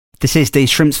This is the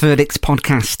Shrimps Verdicts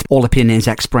podcast. All opinions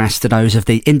expressed are those of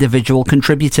the individual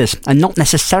contributors and not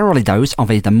necessarily those of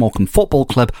either Morecambe Football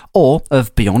Club or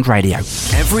of Beyond Radio.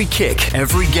 Every kick,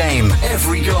 every game,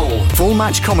 every goal. Full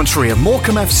match commentary of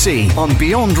Morecambe FC on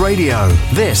Beyond Radio.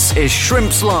 This is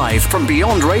Shrimps Live from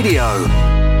Beyond Radio.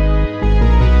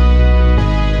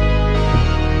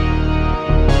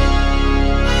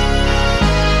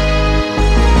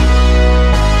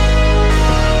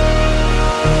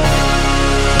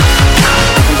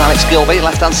 Alex Gilbey,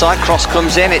 left-hand side, cross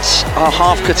comes in, it's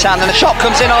half Catan, and the shot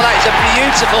comes in. Oh, that is a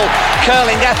beautiful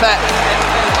curling effort.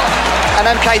 And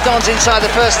MK Dons inside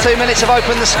the first 2 minutes have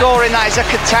opened the scoring. That is a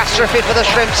catastrophe for the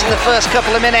Shrimps in the first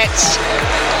couple of minutes.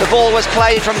 The ball was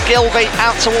played from Gilbey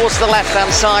out towards the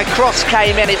left-hand side, cross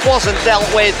came in, it wasn't dealt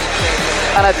with,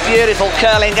 and a beautiful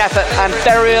curling effort. And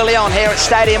very early on here at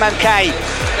Stadium MK,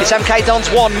 it's MK Dons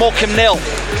 1, Morecambe 0.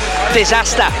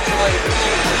 Disaster.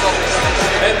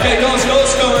 MK Dons goal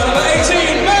scorer number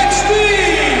 18, Max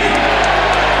Dean.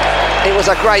 It was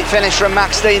a great finish from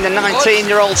Max Dean, the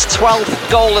 19-year-old's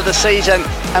 12th goal of the season,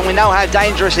 and we know how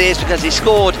dangerous he is because he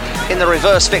scored in the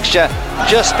reverse fixture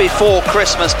just before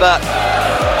Christmas, but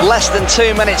less than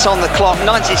 2 minutes on the clock,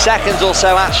 90 seconds or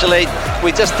so actually.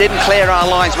 We just didn't clear our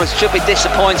lines. We should be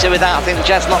disappointed with that. I think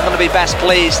Jed's not going to be best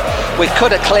pleased. We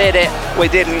could have cleared it, we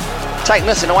didn't. Take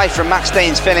nothing away from Max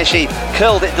Dean's finish. He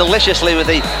curled it deliciously with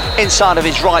the inside of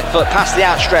his right foot past the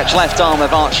outstretched left arm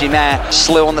of Archie Mayer.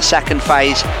 Slew on the second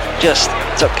phase, just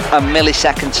took a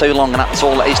millisecond too long, and that's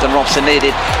all that Easton Robson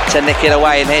needed to nick it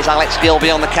away. And here's Alex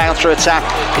Gilbey on the counter-attack.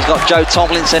 He's got Joe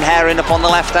Tomlinson herring up on the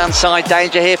left-hand side.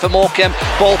 Danger here for Morecambe.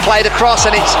 Ball played across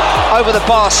and it's over the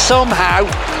bar somehow.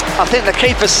 I think the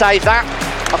keeper saved that.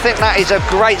 I think that is a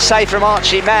great save from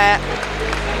Archie Mayer.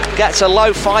 Gets a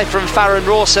low five from Farron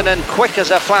Rawson, and quick as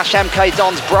a flash MK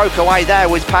Dons broke away there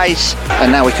with pace.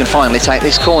 And now we can finally take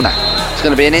this corner. It's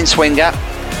going to be an in-swinger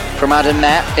from Adam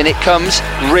Mayer, and it comes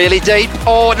really deep.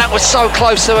 Oh, and that was so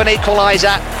close to an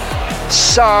equaliser.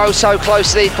 So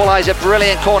close to the equaliser.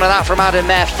 Brilliant corner that from Adam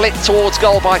Mayer. Flicked towards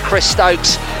goal by Chris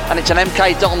Stokes, and it's an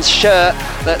MK Dons shirt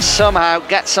that somehow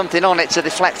gets something on it to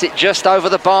deflect it just over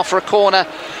the bar for a corner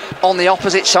on the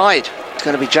opposite side. It's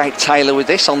going to be Jake Taylor with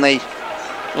this on the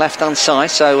left-hand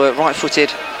side, so right-footed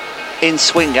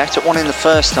in-swinger. Took one in the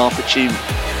first half, which you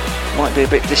might be a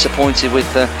bit disappointed with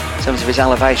in terms of his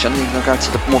elevation. He's going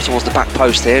to go more towards the back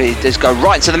post here. He does go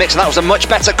right into the mix, and that was a much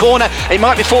better corner. He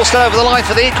might be forced over the line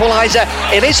for the equaliser.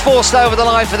 It is forced over the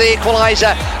line for the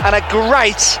equaliser, and a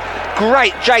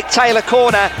great Jake Taylor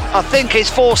corner, I think, is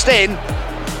forced in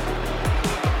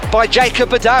by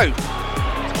Jacob Badeau.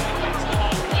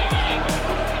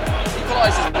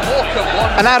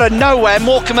 And out of nowhere,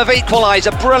 Morecambe have equalised.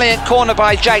 A brilliant corner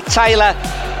by Jake Taylor.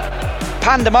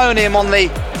 Pandemonium on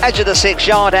the edge of the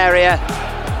 6-yard area.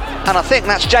 And I think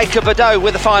that's Jacob Badeau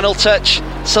with the final touch.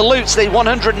 Salutes the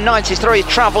 193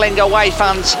 travelling away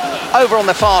fans over on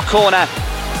the far corner.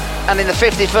 And in the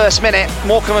 51st minute,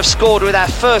 Morecambe have scored with their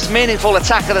first meaningful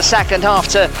attack of the second half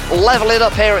to level it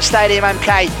up here at Stadium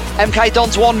MK. MK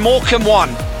Dons 1, Morecambe 1.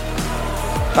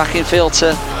 Back in field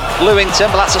to Lewington,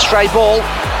 but that's a stray ball.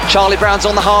 Charlie Brown's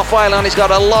on the halfway line. He's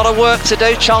got a lot of work to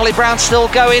do. Charlie Brown still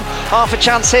going. Half a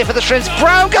chance here for the Shrimps.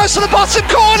 Brown goes to the bottom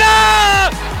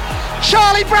corner!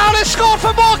 Charlie Brown has scored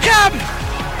for Morecambe!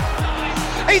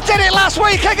 He did it last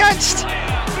week against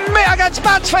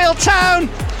Mansfield Town,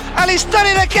 and he's done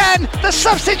it again. The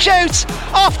substitute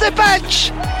off the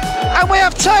bench. And we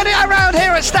have turned it around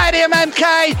here at Stadium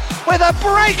MK with a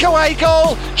breakaway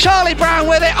goal. Charlie Brown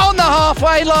with it on the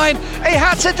halfway line. He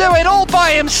had to do it all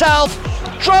by himself.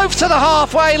 Drove to the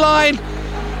halfway line,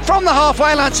 from the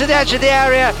halfway line to the edge of the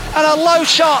area, and a low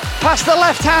shot past the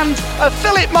left hand of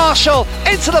Philip Marshall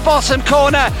into the bottom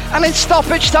corner. And in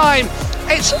stoppage time,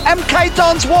 it's MK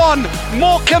Dons 1,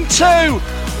 Morecambe 2.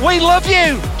 We love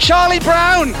you, Charlie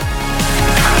Brown.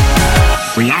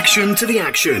 Reaction to the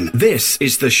action. This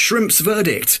is the Shrimps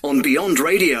Verdict on Beyond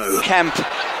Radio. Kemp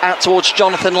out towards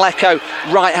Jonathan Lecco,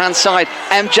 right-hand side.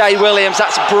 MJ Williams,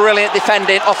 that's brilliant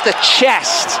defending off the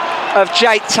chest of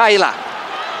Jake Taylor.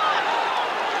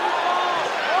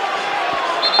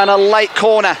 And a late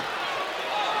corner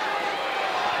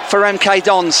for MK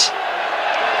Dons.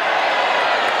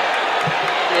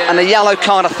 And a yellow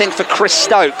card, I think, for Chris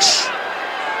Stokes.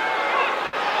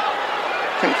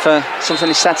 I think for something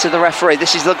he said to the referee.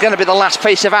 This is going to be the last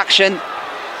piece of action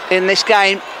in this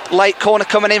game. Late corner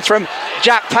coming in from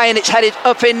Jack Payne. It's headed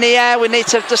up in the air. We need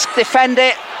to just defend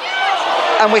it,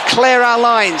 and we clear our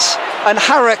lines. And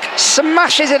Harrock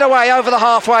smashes it away over the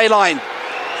halfway line.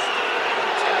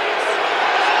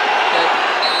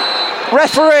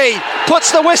 Referee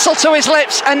puts the whistle to his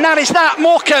lips, and that is that.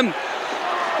 Morecambe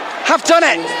have done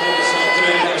it.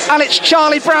 And it's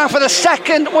Charlie Brown for the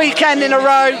second weekend in a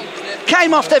row.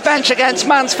 Came off the bench against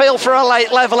Mansfield for a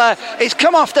late leveller. He's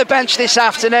come off the bench this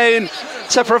afternoon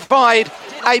to provide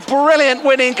a brilliant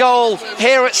winning goal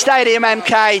here at Stadium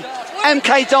MK.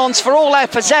 MK Dons, for all their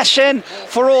possession,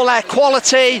 for all their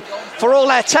quality, for all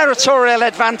their territorial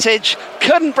advantage,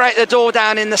 couldn't break the door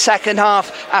down in the second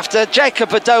half after Jacob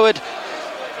Badeau had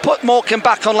put Morecambe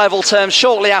back on level terms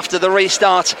shortly after the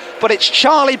restart. But it's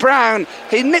Charlie Brown.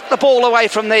 He nicked the ball away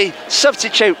from the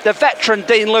substitute, the veteran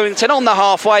Dean Lewington, on the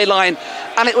halfway line,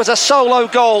 and it was a solo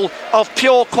goal of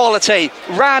pure quality.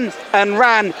 Ran and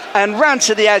ran and ran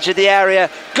to the edge of the area,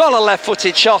 got a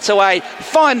left-footed shot away,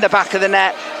 find the back of the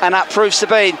net, and that proves to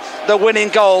be the winning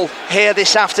goal here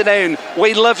this afternoon.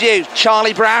 We love you,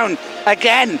 Charlie Brown,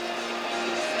 again.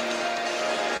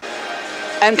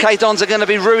 MK Dons are going to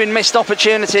be ruining missed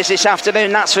opportunities this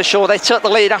afternoon, that's for sure. They took the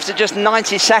lead after just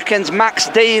 90 seconds. Max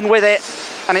Dean with it,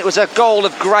 and it was a goal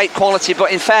of great quality,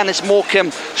 but in fairness,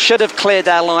 Morecambe should have cleared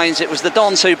their lines. It was the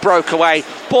Dons who broke away,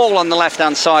 ball on the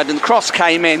left-hand side, and the cross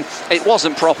came in. It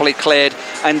wasn't properly cleared,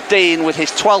 and Dean, with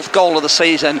his 12th goal of the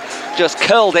season, just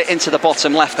curled it into the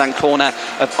bottom left-hand corner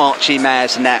of Archie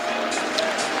Mair's net.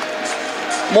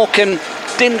 Morecambe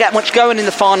didn't get much going in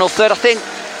the final third. I think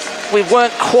we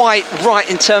weren't quite right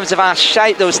in terms of our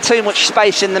shape. There was too much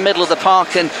space in the middle of the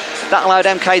park, and that allowed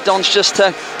MK Dons just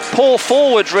to pour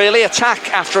forward, really, attack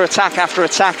after attack after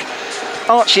attack.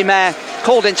 Archie Mair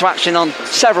called into action on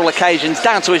several occasions,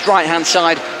 down to his right hand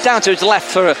side, down to his left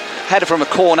for a header from a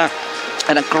corner,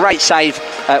 and a great save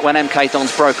when MK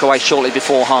Dons broke away shortly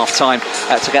before half time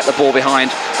to get the ball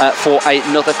behind for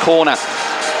another corner.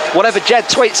 Whatever Jed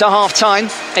tweets at half-time,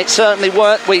 it certainly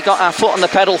worked. We got our foot on the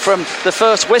pedal from the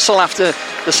first whistle after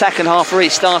the second half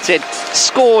restarted.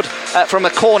 Scored from a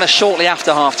corner shortly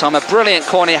after half-time. A brilliant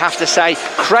corner, you have to say.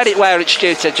 Credit where it's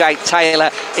due to Jake Taylor.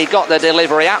 He got the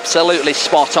delivery absolutely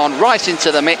spot on, right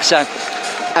into the mixer.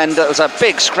 And there was a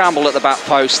big scramble at the back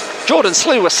post. Jordan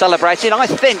Slew was celebrating. I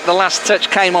think the last touch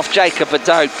came off Jacob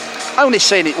Badeau. Only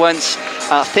seen it once.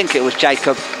 I think it was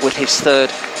Jacob with his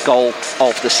third goal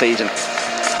of the season.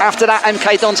 After that,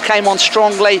 MK Dons came on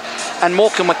strongly, and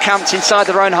Morecambe were camped inside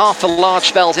their own half for large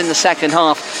spells in the second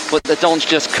half, but the Dons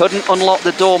just couldn't unlock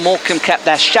the door. Morecambe kept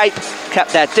their shape,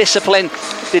 kept their discipline,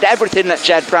 did everything that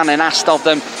Jed Brannan asked of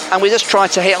them, and we just tried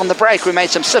to hit on the break. We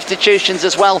made some substitutions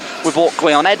as well. We brought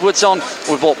Gwion Edwards on,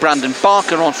 we brought Brandon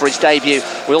Barker on for his debut.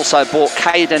 We also brought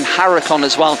Caden Harrick on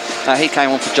as well. He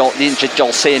came on for the injured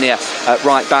Joel Senior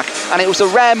right back, and it was a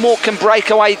rare Morecambe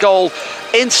breakaway goal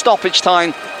in stoppage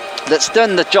time that's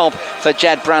done the job for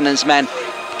Jed Brannan's men.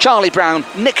 Charlie Brown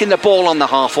nicking the ball on the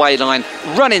halfway line,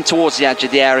 running towards the edge of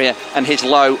the area, and his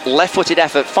low left-footed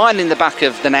effort finding the back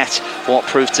of the net, what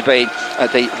proved to be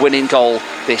the winning goal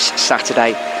this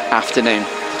Saturday afternoon.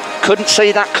 Couldn't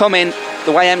see that coming,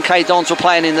 the way MK Dons were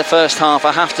playing in the first half.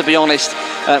 I have to be honest,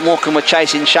 Morecambe were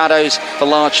chasing shadows for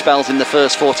large spells in the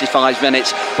first 45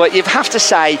 minutes, but you have to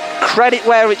say, credit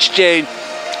where it's due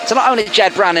to not only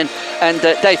Jed Brannan and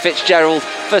Dave Fitzgerald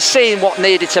for seeing what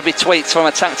needed to be tweaked from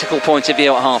a tactical point of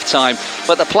view at half-time,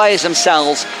 but the players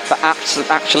themselves for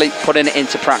actually putting it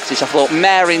into practice. I thought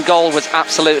Mair in goal was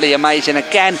absolutely amazing.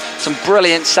 Again, some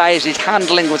brilliant saves. His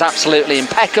handling was absolutely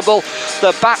impeccable.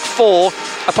 The back four,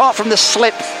 apart from the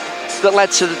slip that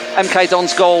led to MK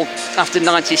Dons' goal after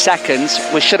 90 seconds,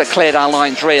 we should have cleared our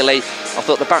lines, really. I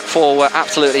thought the back four were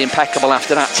absolutely impeccable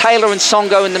after that. Taylor and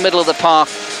Songo in the middle of the park,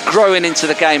 growing into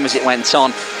the game as it went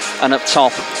on. And up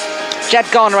top, Jed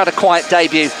Garner had a quiet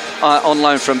debut on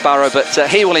loan from Barrow, but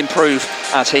he will improve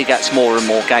as he gets more and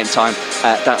more game time,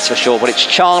 that's for sure. But it's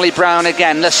Charlie Brown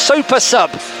again, the super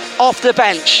sub off the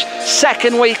bench,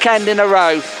 second weekend in a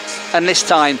row, and this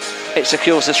time it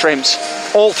secures the Shrimps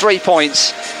all 3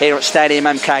 points here at Stadium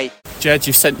MK. Jed,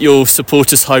 you've sent your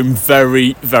supporters home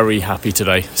very, very happy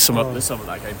today. Some of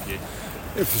that game for you.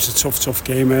 It was a tough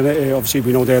game, and obviously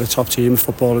we know they're a top team,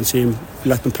 footballing team. We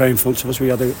let them play in front of us. We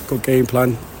had a good game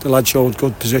plan. The lads showed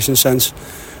good position sense,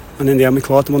 and in the end we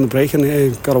caught them on the break and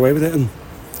got away with it. And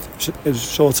it was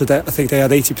sort of that. I think they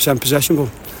had 80% possession, but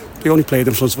they only played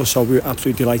in front of us, so we were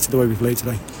absolutely delighted the way we played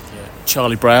today.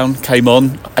 Charlie Brown came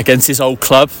on against his old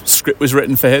club. Script was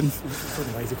written for him.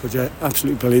 Couldn't wait, could you?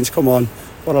 Absolutely brilliant. Come on.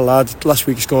 What a lad. Last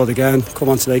week he scored again. Come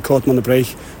on today, caught him on the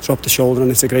break, dropped the shoulder,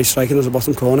 and it's a great strike in the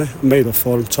bottom corner. Made up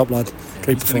for him. Top lad.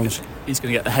 Great performance. He's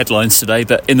going to get the headlines today,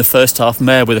 but in the first half,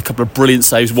 Mair with a couple of brilliant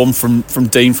saves, one from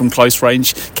Dean from close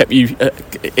range, kept you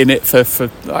in it for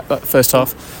first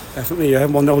half. Definitely, yeah.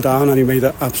 1-0 down, and he made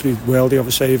an absolute worldie of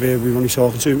a save. We were only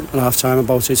talking to him at half time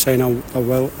about it, saying how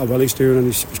well he's doing, and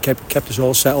he's kept us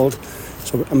all settled.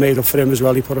 So I made up for him as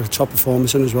well. He put a top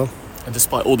performance in as well. And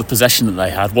despite all the possession that they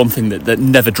had, one thing that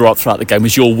never dropped throughout the game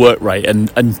was your work rate.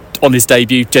 And on his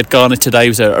debut, Jed Garner today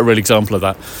was a real example of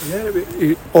that.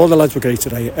 Yeah, all the lads were great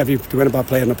today. They went about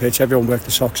playing on the pitch. Everyone worked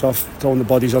the socks off, throwing the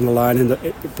bodies on the line,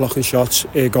 and blocking shots,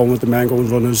 going with the men, going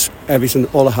runners, everything,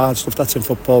 all the hard stuff that's in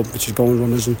football, which is going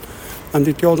runners. And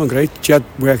they all done great. Jed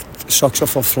worked socks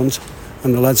off front,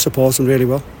 and the lads support him really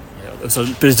well. There's a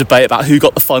bit of debate about who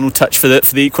got the final touch for the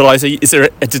equaliser. Is there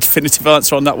a definitive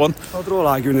answer on that one? Well, they're all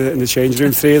arguing in the change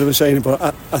room. Three of them were saying it, but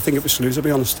I think it was Slew, to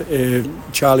be honest.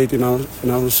 Charlie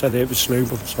Dinal said it was Slew,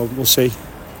 so we'll see.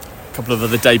 A couple of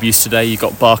other debuts today. You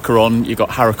got Barker on, you got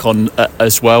Harrick on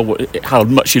as well. How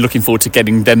much are you looking forward to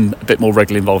getting them a bit more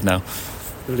regularly involved now?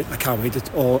 I can't wait. It's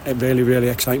all really, really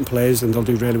exciting players, and they'll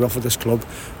do really well for this club.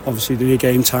 Obviously, they need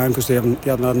game time because they haven't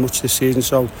had much this season,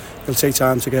 so it'll take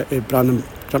time to get Brandon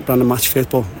match fit.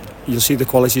 But you'll see the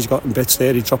quality he's got in bits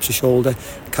there. He drops his shoulder,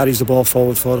 carries the ball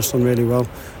forward for us, done really well.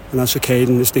 And as for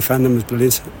Caden, his defending was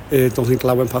brilliant. Don't think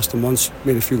Lau went past him once.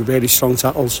 Made a few really strong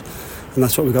tackles, and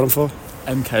that's what we got him for.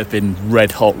 MK have been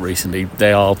red hot recently.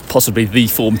 They are possibly the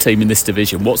form team in this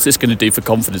division. What's this going to do for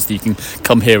confidence that you can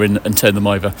come here and turn them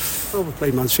over? Well, we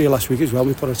played Mansfield last week as well.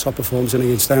 We put a top performance in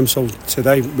against them. So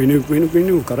today we knew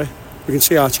we've got it. We can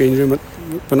see our change room.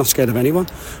 We're not scared of anyone.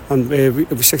 And if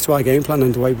we stick to our game plan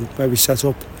and the way we set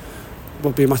up,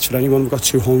 we'll be a match for anyone. We've got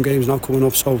 2 home games now coming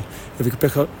up. So if we could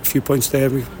pick up a few points there,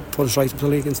 we put us right up the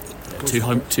league.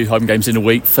 Two home games in a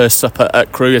week. First up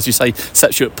at Crewe, as you say,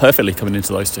 sets you up perfectly coming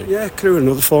into those two. Yeah, Crewe are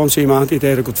another form team, aren't they?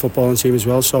 They're a good footballing team as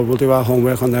well, so we'll do our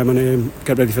homework on them and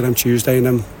get ready for them Tuesday. And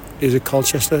then is it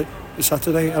Colchester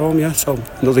Saturday at home? Yeah, so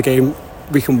another game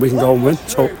we can go and win.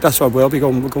 So that's why we'll be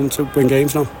going. We're going to win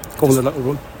games now. Going a little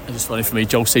run. And just funny for me,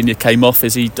 Joel Senior came off.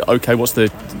 Is he okay? What's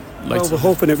the latest? Well, we're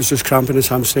hoping it was just cramping his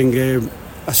hamstring.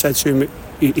 I said to him,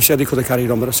 he said he could have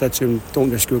carried on, but I said to him, don't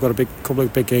risk it. We've got a couple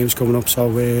of big games coming up, so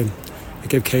I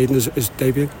gave Caden his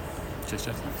debut.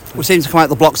 We seem to come out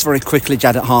the blocks very quickly,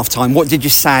 Jed, at half time. What did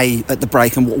you say at the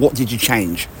break, and what did you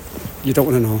change? You don't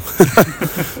want to know.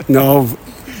 No,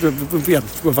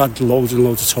 we've had loads and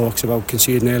loads of talks about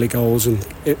conceding early goals and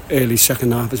early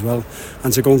second half as well.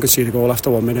 And to go and concede a goal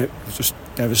after 1 minute was just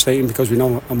devastating because we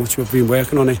know how much we've been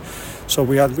working on it. So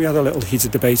we had a little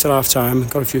heated debate at half time,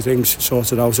 got a few things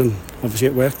sorted out, and obviously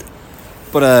it worked.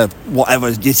 But whatever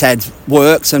you said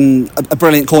worked, and a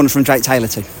brilliant corner from Jake Taylor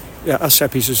too. Yeah, our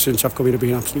set pieces since I've come in have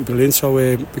been absolutely brilliant, so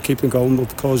we keep them going. We'll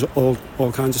cause all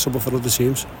kinds of trouble for other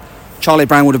teams. Charlie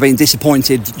Brown would have been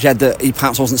disappointed, Jed, that he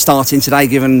perhaps wasn't starting today,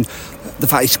 given the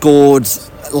fact he scored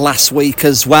last week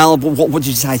as well. But what did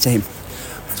you say to him?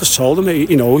 I just told him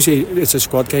he knows it's a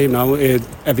squad game now.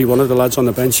 Every one of the lads on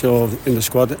the bench or in the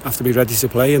squad have to be ready to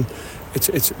play, and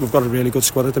we've got a really good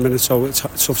squad at the minute, so it's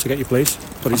tough to get your place.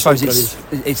 But I suppose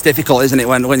it's difficult, isn't it,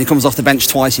 when he comes off the bench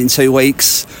twice in 2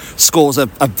 weeks, scores a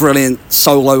brilliant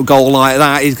solo goal like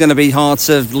that. He's going to be hard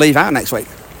to leave out next week.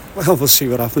 Well, we'll see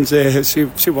what happens. See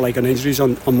what like on injuries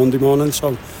on Monday morning.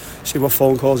 So see what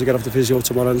phone calls we get off the physio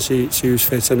tomorrow, and see who's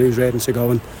fit and who's ready to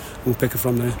go, and we'll pick it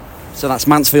from there. So that's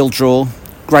Mansfield draw.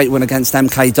 Great win against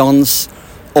MK Dons.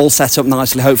 All set up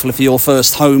nicely, hopefully, for your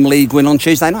first home league win on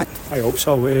Tuesday night. I hope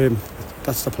so.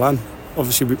 That's the plan.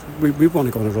 Obviously, we want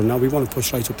to go on a run now. We want to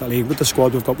push right up that league. With the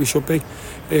squad we've got, we should be.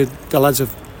 The lads are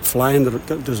flying.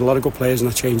 There's a lot of good players in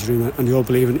that changing room, and they all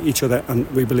believe in each other,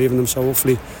 and we believe in them. So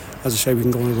hopefully, as I say, we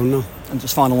can go on a run now. And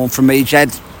just final one from me,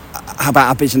 Jed. How about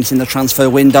our business in the transfer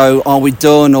window? Are we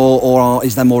done, or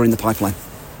is there more in the pipeline?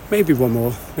 Maybe one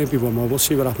more. We'll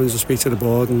see what happens. I'll speak to the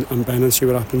board and Ben and see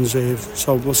what happens.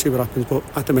 So we'll see what happens. But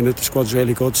at the minute, the squad's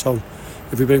really good. So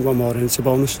if we bring one more in, it's a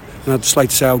bonus. And I'd just like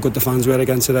to say how good the fans were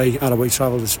again today. Our away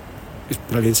travel is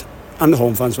brilliant. And the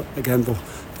home fans again, but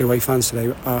the away fans today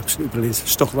were absolutely brilliant.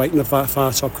 Stuck right in the far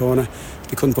top corner.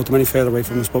 They couldn't put them any further away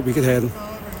from us, but we could hear them.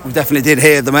 We definitely did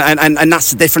hear them, and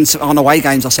that's the difference on away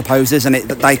games, I suppose, isn't it?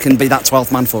 That they can be that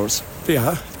 12th man for us.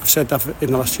 Yeah, I've said that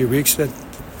in the last few weeks. That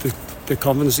the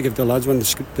confidence to give the lads when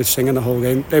they're singing the whole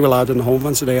game. They were loud in the home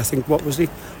fans today. I think, what was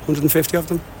 150 of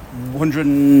them?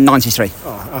 193.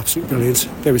 Oh, absolutely brilliant.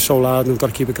 They were so loud, and we've got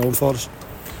to keep it going for us.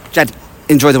 Jed,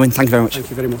 enjoy the win. Thank you very much. Thank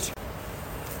you very much.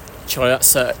 Charlie,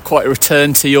 that's quite a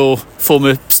return to your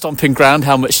former stomping ground.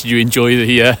 How much did you enjoy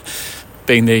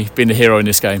being the hero in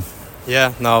this game?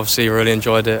 Yeah, no, obviously really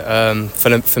enjoyed it.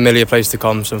 Familiar place to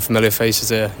come, some familiar faces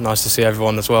here. Nice to see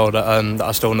everyone as well that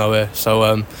I still know here.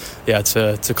 So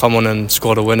to come on and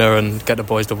score the winner and get the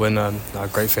boys to win,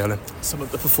 great feeling. Some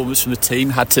of the performance from the team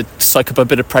had to soak up a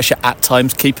bit of pressure at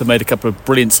times. Keeper made a couple of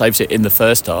brilliant saves in the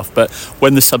first half, but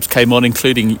when the subs came on,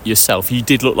 including yourself, you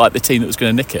did look like the team that was going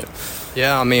to nick it.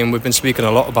 Yeah, I mean, we've been speaking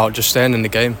a lot about just staying in the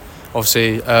game.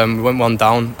 Obviously, we went one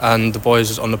down and the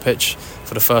boys on the pitch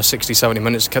for the first 60-70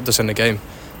 minutes kept us in the game.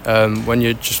 When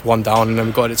you're just one down and then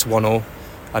we got it to 1-1,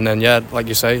 and then like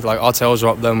you say, like our tails are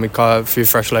up, then we got a few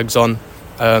fresh legs on,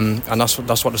 and that's what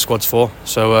the squad's for.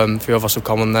 So a few of us have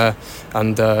come on there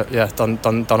and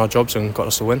done our jobs and got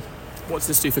us the win. What does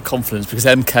this do for confidence? Because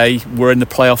MK were in the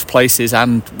playoff places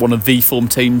and one of the form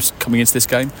teams coming into this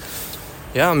game.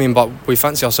 Yeah, I mean, but we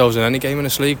fancy ourselves in any game in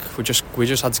this league. We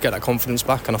just had to get that confidence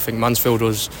back, and I think Mansfield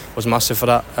was massive for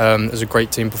that. It was a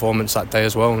great team performance that day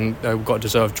as well, and we got a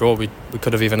deserved draw. We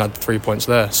could have even had 3 points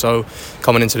there. So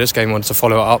coming into this game, we wanted to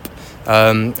follow it up,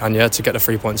 to get the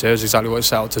 3 points here is exactly what we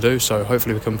set out to do. So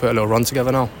hopefully we can put a little run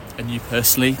together now. And you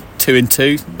personally,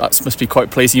 2-2, that must be quite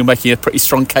pleasing. You're making a pretty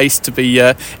strong case to be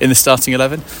in the starting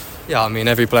 11. Yeah, I mean,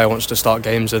 every player wants to start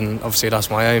games, and obviously that's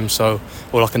my aim. So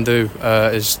all I can do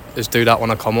is do that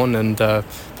when I come on and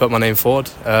put my name forward.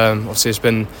 Obviously, it's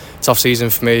been a tough season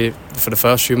for me for the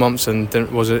first few months, and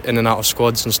was in and out of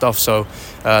squads and stuff. So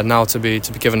now to be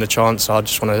given the chance, I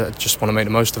just want to make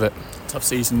the most of it. Tough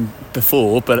season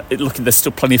before, but there's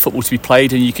still plenty of football to be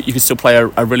played, and you can still play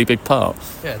a really big part.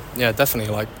 Yeah,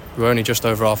 definitely. Like, we're only just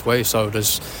over halfway, so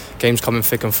there's games coming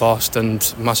thick and fast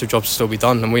and massive jobs to still be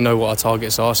done, and we know what our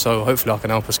targets are, so hopefully I can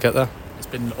help us get there. It's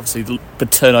been obviously the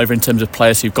turnover in terms of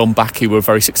players who've gone back who were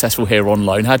very successful here on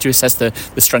loan. How do you assess the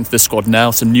strength of the squad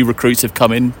now? Some new recruits have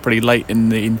come in pretty late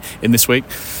in this week.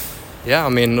 Yeah, I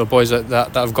mean, the boys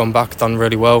that have gone back done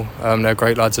really well. They're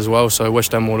great lads as well, so I wish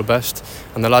them all the best.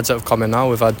 And the lads that have come in now,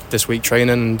 we've had this week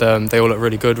training, and they all look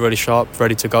really good, really sharp,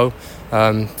 ready to go.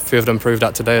 A few of them proved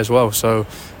that today as well, so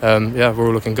we're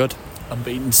all looking good.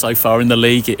 Unbeaten so far in the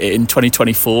league in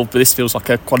 2024, but this feels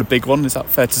like quite a big one, is that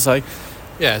fair to say?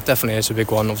 Yeah, definitely, it's a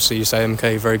big one. Obviously, you say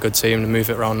MK, very good team, to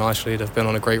move it around nicely. They've been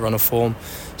on a great run of form,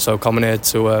 so coming here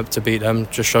to beat them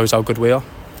just shows how good we are.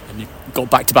 And you've got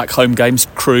back-to-back home games,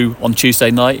 Crewe on Tuesday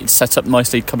night. It's set up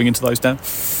nicely coming into those now.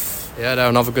 Yeah, they're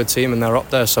another good team and they're up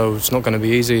there, so it's not going to be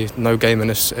easy. No game in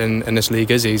this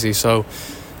league is easy, so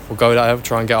we'll go there,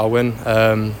 try and get our win.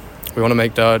 We want to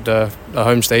make the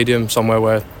home stadium somewhere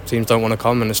where teams don't want to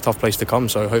come, and it's a tough place to come,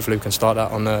 so hopefully we can start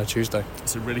that on Tuesday.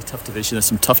 It's a really tough division. There's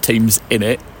some tough teams in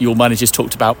it. Your manager's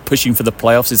talked about pushing for the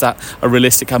playoffs. Is that a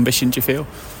realistic ambition, do you feel?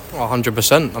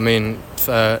 100%. I mean,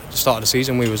 the start of the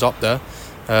season we was up there.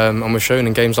 And we're showing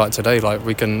in games like today, like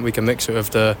we can mix it with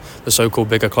the so-called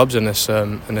bigger clubs in this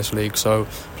league. So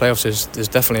playoffs is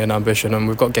definitely an ambition, and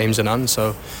we've got games in hand.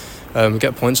 So we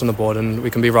get points on the board, and we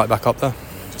can be right back up there.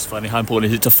 Just finding how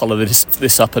important is it to follow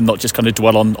this up and not just kind of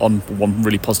dwell on one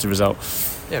really positive result.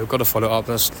 Yeah, we've got to follow it up.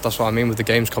 That's what I mean with the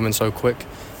games coming so quick.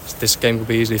 This game will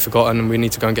be easily forgotten, and we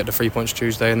need to go and get the 3 points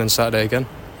Tuesday and then Saturday again.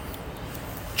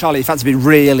 Charlie, you've had to be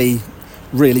really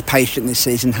patient this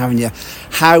season, haven't you?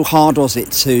 How hard was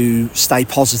it to stay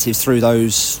positive through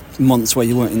those months where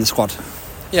you weren't in the squad?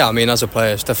 Yeah, I mean, as a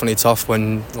player, it's definitely tough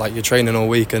when you're training all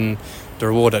week and the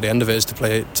reward at the end of it is to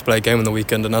play a game on the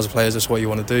weekend. And as a player, that's what you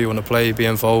want to do. You want to play, be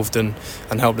involved, and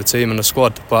help the team and the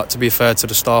squad. But to be fair to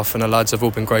the staff and the lads, have all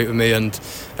been great with me. And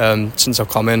since I've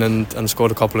come in and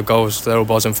scored a couple of goals, they're all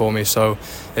buzzing for me. So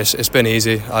it's been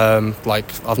easy.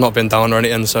 I've not been down or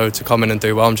anything. So to come in and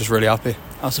do well, I'm just really happy.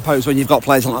 I suppose when you've got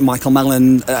players like Michael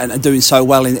Mellon and doing so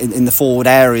well in the forward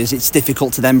areas, it's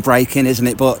difficult to then break in, isn't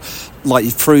it? But like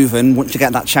you've proven, once you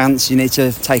get that chance, you need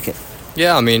to take it.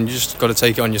 Yeah, I mean, you just got to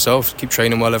take it on yourself. Keep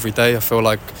training well every day. I feel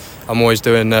like I'm always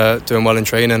doing well in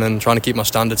training and trying to keep my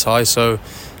standards high. So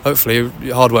hopefully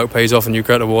hard work pays off and you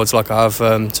get awards like I have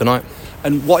tonight.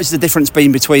 And what is the difference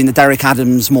been between the Derek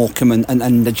Adams Morecambe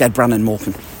and the Jed Brannan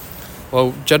Morecambe?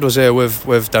 Well, Jed was here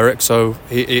with Derek, so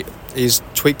he's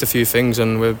tweaked a few things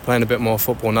and we're playing a bit more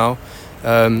football now.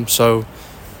 So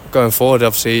going forward,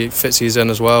 obviously Fitzy's in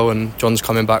as well and John's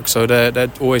coming back, so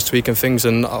they're always tweaking things,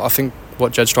 and I think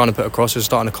what Jed's trying to put across is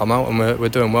starting to come out, and we're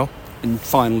doing well. And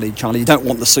finally, Charlie, you don't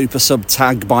want the super sub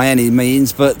tag by any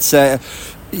means, but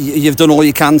you've done all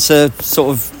you can to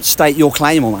sort of state your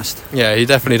claim almost. Yeah, you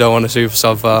definitely don't want a super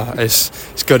sub.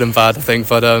 It's good and bad, I think,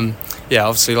 but yeah,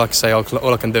 obviously, like I say,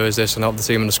 all I can do is this and help the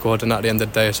team and the squad, and at the end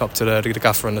of the day, it's up to the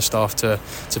gaffer and the staff to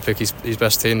pick his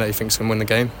best team that he thinks can win the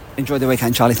game. Enjoy the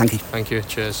weekend, Charlie. Thank you. Thank you.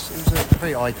 Cheers. It was a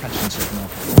very eye-catching second half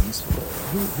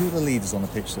performance. Who are the leaders on the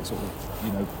pitch that sort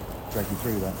of, drag you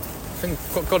through that?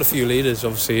 think got a few leaders.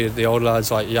 Obviously, the old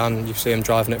lads like Jan, you see him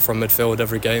driving it from midfield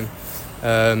every game.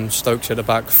 Stokes at the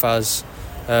back, Faz,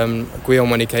 Guillaume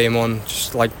when he came on.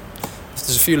 Just like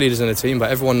there's a few leaders in the team, but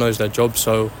everyone knows their job.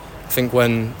 So I think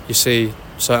when you see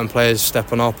certain players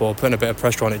stepping up or putting a bit of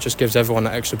pressure on, it just gives everyone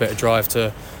that extra bit of drive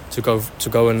to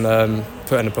go and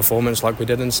put in a performance like we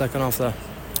did in the second half there.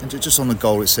 And just on the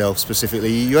goal itself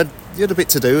specifically, you had a bit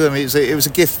to do. I mean, it was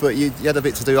a gift, but you had a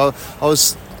bit to do. I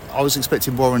was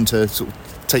expecting Warren to sort of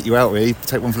take you out, really,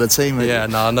 take one for the team. Yeah,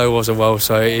 no, I know Warren well,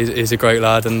 so he's a great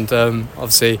lad. And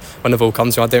obviously, when the ball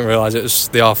comes to him, I didn't realise it was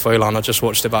the halfway line. I just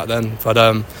watched it back then, but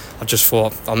I just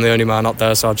thought I'm the only man up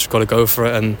there, so I just got to go for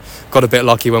it. And got a bit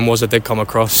lucky when Wazza did come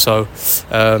across, so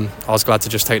I was glad to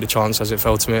just take the chance as it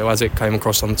fell to me, as it came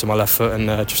across onto my left foot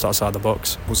and just outside the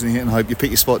box. Wasn't he hitting hope? You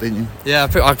picked your spot, didn't you? Yeah,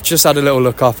 I just had a little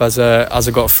look up as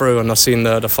I got through, and I seen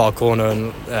the far corner,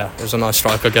 and yeah, it was a nice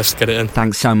strike, I guess, to get it in.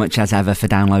 Thanks so much as ever for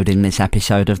downloading this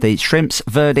episode of the Shrimps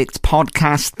Verdict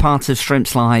podcast, part of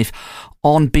Shrimps Live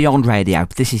on Beyond Radio.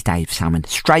 This is Dave Salmon,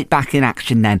 straight back in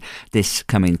action then this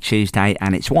coming Tuesday,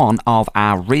 and it's one of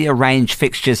our rearranged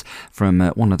fixtures from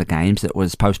one of the games that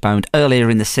was postponed earlier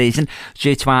in the season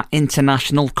due to our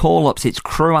international call-ups. It's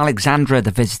Crewe Alexandra, the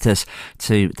visitors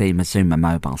to the Mazuma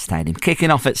Mobile Stadium,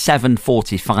 kicking off at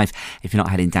 7:45 if you're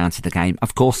not heading down to the game.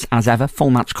 Of course, as ever,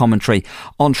 full match commentary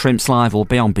on Shrimps Live or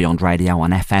Beyond Radio on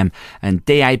FM and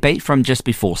DAB from just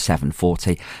before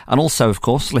 7:40, and also of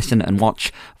course listen and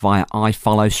watch via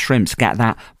iFollow Shrimps. Get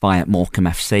that via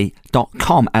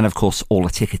morecamfc.com, and of course all the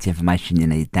ticket information you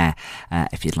need there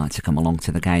if you'd like to come along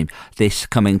to the game this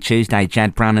coming Tuesday.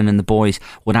 Jed Brannan and the boys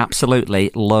would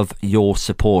absolutely love your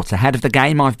support. Ahead of the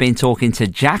game, I've been talking to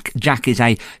Jack. Jack is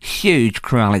a huge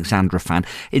Crewe Alexandra fan.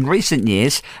 In recent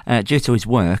years, due to his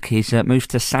work, he's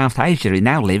moved to South Asia. He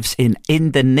now lives in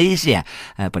Indonesia,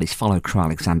 but he's followed Crewe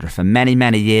Alexandra for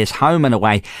many years, home and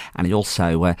away, and he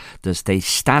also does the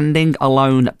Standing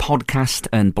Alone podcast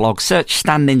and blog. Search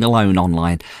Standing Alone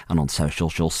online and on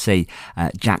socials. You'll see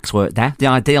Jack's work there. The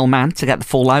ideal man to get the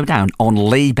full lowdown on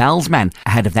Lee Bell's men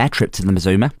ahead of their trip to the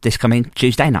Mazuma this coming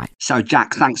Tuesday night. So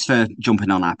Jack, thanks for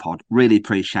jumping on our pod. Really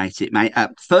appreciate it, mate.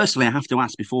 Firstly, I have to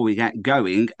ask before we get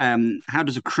going, how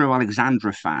does a Crewe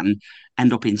Alexandra fan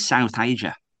end up in South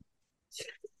Asia?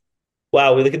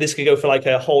 Wow, this could go for like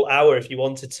a whole hour if you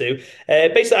wanted to.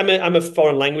 Basically, I'm a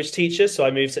foreign language teacher, so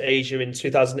I moved to Asia in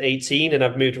 2018, and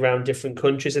I've moved around different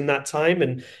countries in that time,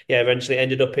 and eventually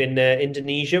ended up in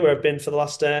Indonesia, where I've been for the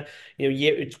last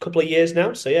couple of years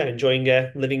now. So enjoying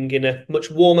living in a much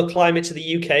warmer climate to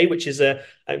the UK, which is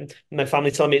my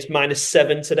family telling me it's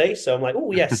 -7 today. So I'm like,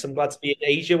 oh yes, I'm glad to be in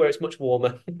Asia where it's much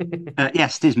warmer.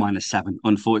 Yes, it is -7,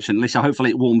 unfortunately. So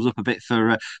hopefully it warms up a bit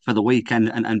for the weekend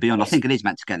and beyond. I think it is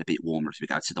meant to get a bit warmer as we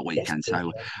go to the weekend,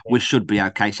 so we should be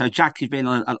okay. So Jack, you've been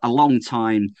a long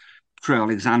time Crewe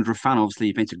Alexandra fan. Obviously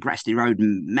you've been to Gresty Road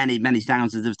many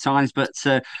thousands of times, but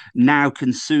now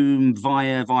consume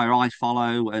via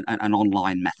iFollow and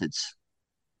online methods.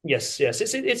 Yes,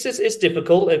 it's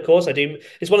difficult. Of course, I do.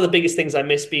 It's one of the biggest things I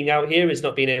miss being out here is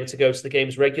not being able to go to the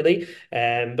games regularly.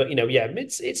 But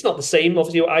it's not the same.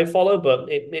 Obviously, what I follow,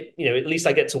 but at least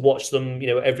I get to watch them,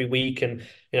 every week, and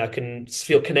I can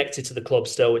feel connected to the club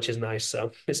still, which is nice.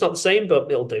 So it's not the same,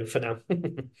 but it'll do for now.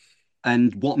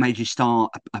 And what made you start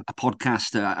a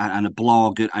podcast and a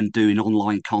blog and doing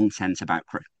online content about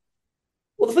Crewe?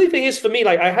 Well, the funny thing is, for me,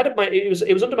 like it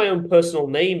was under my own personal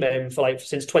name for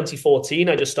since 2014.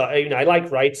 I just started. I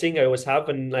like writing, I always have,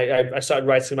 and I started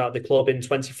writing about the club in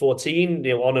 2014,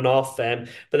 on and off. But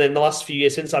then the last few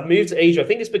years since I've moved to Asia, I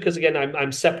think it's because again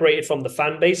I'm separated from the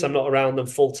fan base. I'm not around them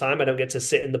full time. I don't get to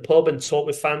sit in the pub and talk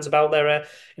with fans about their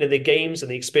their games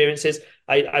and the experiences.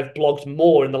 I've blogged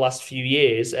more in the last few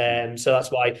years, so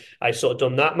that's why I've sort of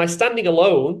done that. My Standing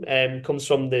Alone comes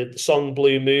from the song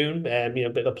Blue Moon, a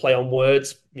bit of a play on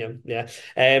words,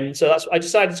 So I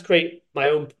decided to create my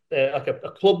own like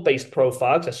a club-based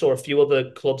profile, because I saw a few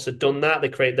other clubs had done that. They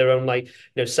create their own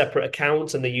separate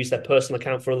accounts, and they use their personal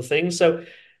account for other things. So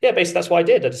basically that's what I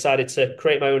did. I decided to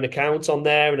create my own account on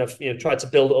there, and I've tried to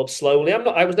build it up slowly.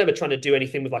 I was never trying to do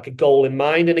anything with like a goal in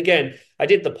mind. And again, I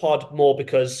did the pod more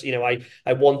because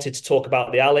I wanted to talk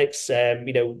about the Alex.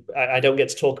 I don't get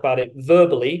to talk about it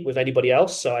verbally with anybody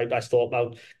else, so I thought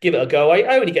I'll give it a go.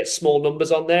 I only get small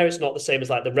numbers on there. It's not the same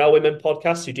as like the Railwaymen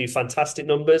podcast, who do fantastic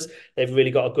numbers. They've really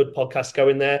got a good podcast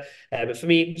going there. But for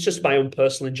me, it's just my own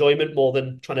personal enjoyment more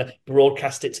than trying to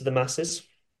broadcast it to the masses.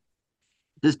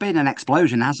 There's been an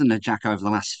explosion, hasn't there, Jack, over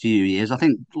the last few years? I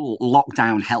think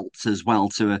lockdown helped as well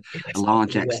to a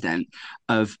large extent,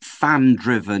 of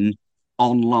fan-driven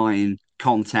online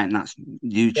content, that's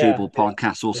YouTube or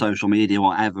podcasts or social media,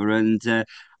 whatever. And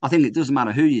I think it doesn't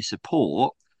matter who you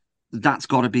support, that's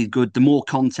got to be good. The more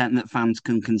content that fans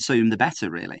can consume, the better,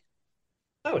 really.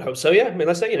 I would hope so, yeah. I mean,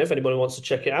 let's say, if anyone wants to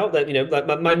check it out, then, like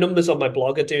my numbers on my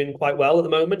blog are doing quite well at the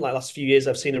moment. Like last few years,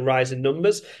 I've seen a rise in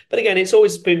numbers. But again, it's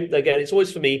always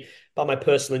for me about my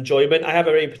personal enjoyment. I have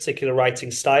a very particular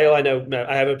writing style. I know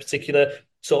I have a particular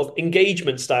sort of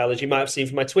engagement style, as you might have seen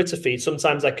from my Twitter feed.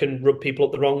 Sometimes I can rub people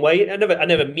up the wrong way. I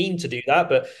never mean to do that,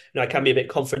 but I can be a bit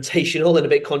confrontational and a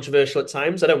bit controversial at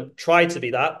times. I don't try to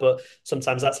be that, but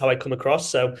sometimes that's how I come across.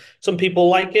 So some people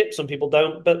like it, some people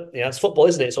don't. But yeah, it's football,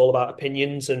 isn't it? It's all about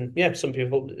opinions, and yeah, some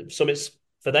it's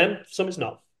for them, some it's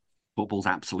not. Football's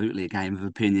absolutely a game of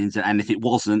opinions, and if it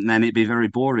wasn't, then it'd be very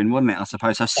boring, wouldn't it? I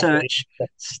suppose. So search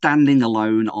Standing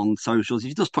Alone on socials. If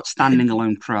you just put Standing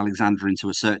Alone Crewe Alexandra into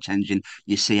a search engine,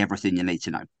 you see everything you need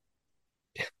to know.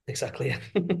 Exactly.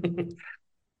 Yeah.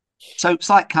 So,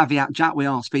 slight caveat, Jack, we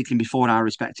are speaking before our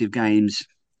respective games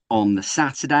on the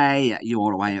Saturday. You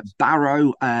are away at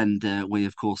Barrow, and we,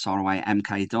 of course, are away at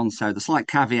MK Dons. So the slight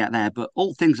caveat there, but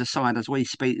all things aside, as we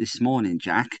speak this morning,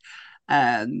 Jack,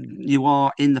 you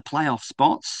are in the playoff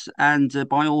spots, and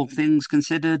by all things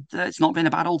considered, it's not been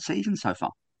a bad old season so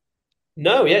far.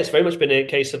 No, yeah, it's very much been a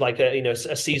case of like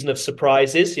a season of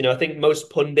surprises. I think most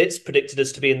pundits predicted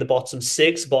us to be in the bottom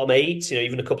six, bottom eight.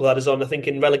 Even a couple of others on, I think,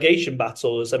 in relegation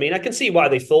battles. I mean, I can see why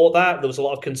they thought that. There was a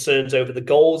lot of concerns over the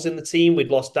goals in the team.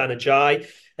 We'd lost Dan Ajayi,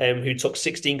 who took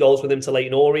 16 goals with him to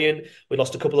Leyton Orient. We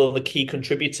lost a couple of other key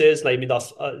contributors, namely our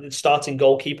starting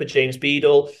goalkeeper, James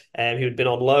Beadle, who had been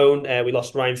on loan. We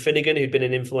lost Ryan Finnegan, who'd been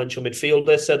an influential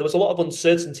midfielder. So there was a lot of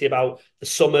uncertainty about the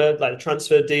summer, like the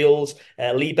transfer deals.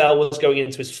 Lee Bell was going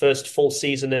into his first full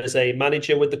season as a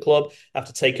manager with the club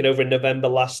after taking over in November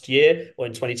last year, or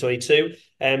in 2022.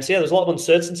 So yeah, there's a lot of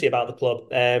uncertainty about the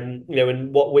club, and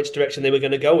which direction they were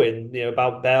going to go in,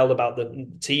 about Bell, about the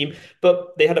team.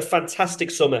 But they had a fantastic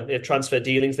summer of transfer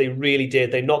dealings. They really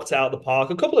did. They knocked it out of the park.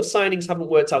 A couple of signings haven't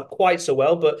worked out quite so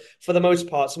well, but for the most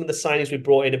part, some of the signings we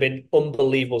brought in have been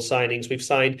unbelievable signings. We've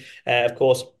signed, of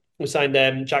course, we signed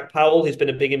Jack Powell, who's been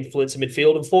a big influence in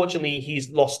midfield. Unfortunately,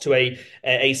 he's lost to a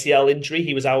ACL injury.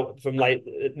 He was out from like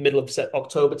middle of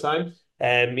October time.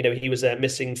 He was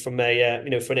missing from for an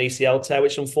ACL tear,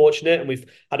 which is unfortunate. And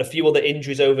we've had a few other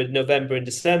injuries over November and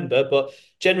December. But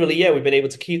generally, yeah, we've been able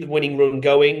to keep the winning run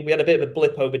going. We had a bit of a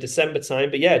blip over December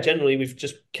time. But yeah, generally, we've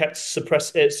just kept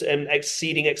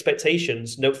exceeding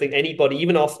expectations. Don't think anybody,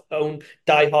 even our own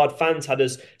diehard fans, had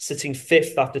us sitting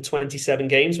fifth after 27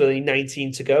 games with only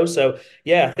 19 to go. So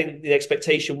yeah, I think the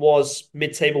expectation was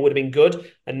mid-table would have been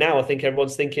good. And now I think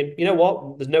everyone's thinking, you know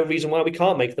what, there's no reason why we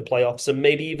can't make the playoffs, and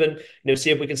maybe even see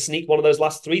if we can sneak one of those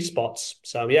last three spots.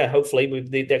 So yeah, hopefully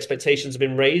the expectations have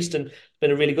been raised, and it's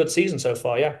been a really good season so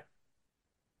far. Yeah.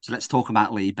 So let's talk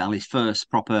about Lee Bell, his first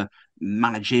proper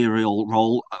managerial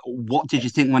role. What did you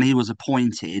think when he was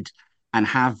appointed, and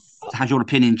has your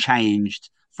opinion changed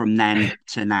from then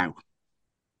to now?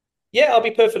 Yeah, I'll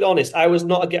be perfectly honest. I was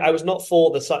not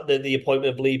for the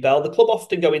appointment of Lee Bell. The club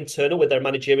often go internal with their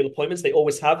managerial appointments. They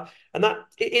always have, and that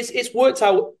it's worked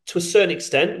out to a certain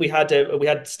extent. We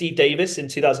had Steve Davis in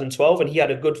 2012, and he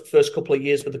had a good first couple of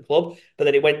years with the club, but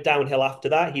then it went downhill after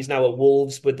that. He's now at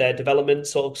Wolves with their development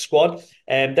sort of squad.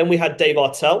 Then we had Dave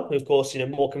Artell, who of course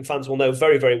Morecambe fans will know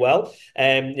very, very well.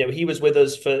 He was with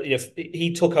us for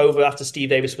he took over after Steve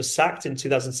Davis was sacked in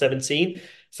 2017.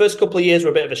 First couple of years were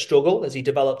a bit of a struggle as he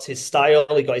developed his style,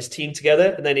 he got his team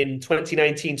together. And then in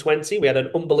 2019-20, we had an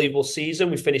unbelievable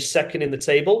season. We finished second in the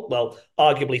table. Well,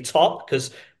 arguably top,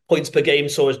 because points per game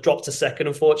saw us drop to second,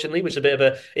 unfortunately, which is a bit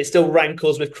of it still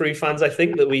rankles with Crewe fans, I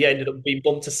think, that we ended up being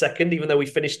bumped to second, even though we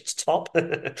finished top.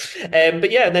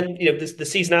 But yeah, and then, the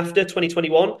season after,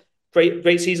 2021,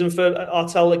 great season for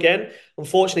Artell again.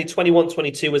 Unfortunately,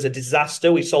 21-22 was a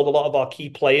disaster. We sold a lot of our key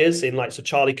players so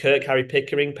Charlie Kirk, Harry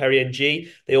Pickering, Perry Ng.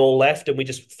 They all left, and we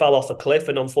just fell off a cliff.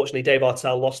 And unfortunately, Dave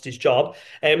Artell lost his job.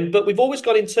 But we've always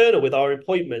gone internal with our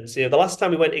appointments. The last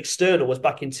time we went external was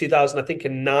back in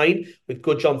 2009 with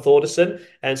Good John Thorderson.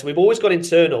 And so we've always gone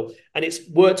internal, and it's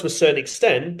worked to a certain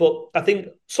extent. But I think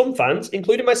some fans,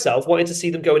 including myself, wanted to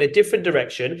see them go in a different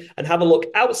direction and have a look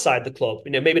outside the club.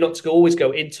 Maybe not to always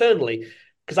go internally.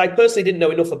 Because I personally didn't know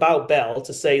enough about Bell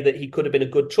to say that he could have been a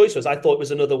good choice for us. I thought it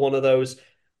was another one of those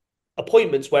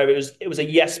appointments where it was a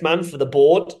yes man for the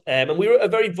board, and we were at a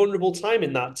very vulnerable time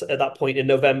at that point in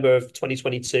November of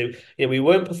 2022. We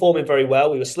weren't performing very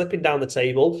well. We were slipping down the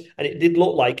table, and it did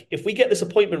look like if we get this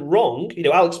appointment wrong,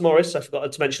 Alex Morris, I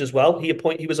forgot to mention as well.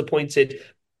 He was appointed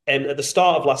at the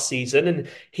start of last season, and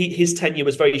his tenure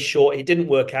was very short. It didn't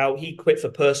work out. He quit for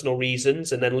personal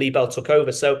reasons, and then Lee Bell took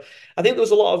over. So I think there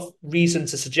was a lot of reason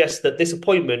to suggest that this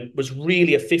appointment was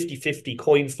really a 50-50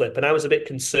 coin flip, and I was a bit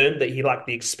concerned that he lacked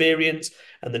the experience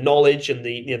and the knowledge and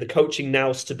the coaching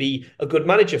nous to be a good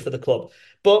manager for the club.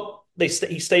 But he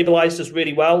stabilised us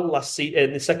really well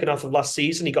in the second half of last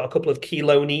season. He got a couple of key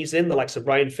loanees in, the likes of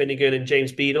Ryan Finnegan and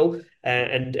James Beadle,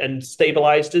 and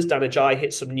stabilised us. Dan Ajayi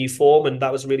hit some new form, and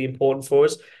that was really important for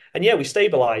us. And yeah, we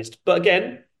stabilised. But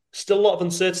again, still a lot of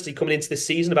uncertainty coming into this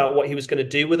season about what he was going to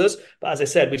do with us. But as I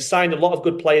said, we've signed a lot of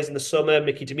good players in the summer.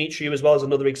 Mickey Demetriou as well as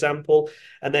another example.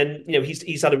 And then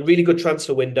he's had a really good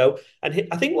transfer window. And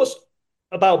I think what's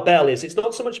about Bell is it's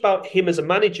not so much about him as a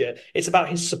manager, it's about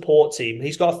his support team.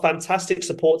 He's got a fantastic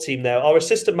support team there. Our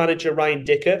assistant manager, Ryan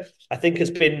Dicker, I think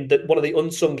has been one of the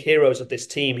unsung heroes of this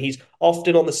team. He's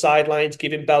often on the sidelines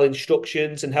giving Bell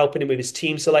instructions and helping him with his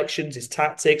team selections, his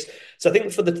tactics. So I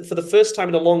think for the first time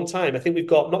in a long time, I think we've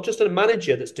got not just a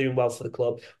manager that's doing well for the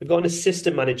club, we've got an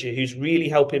assistant manager who's really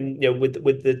helping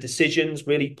with the decisions,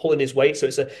 really pulling his weight. So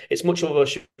it's much of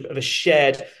a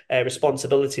shared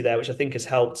responsibility there, which I think has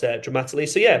helped dramatically.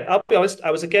 So yeah, I'll be honest,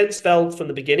 I was against Bell from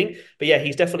the beginning, but yeah,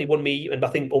 he's definitely won me and I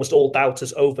think almost all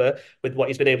doubters over with what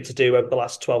he's been able to do over the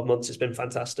last 12 months. It's been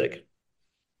fantastic.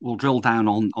 We'll drill down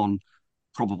on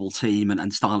probable team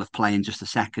and style of play in just a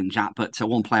second, Jack. But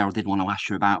one player I did want to ask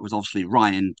you about was obviously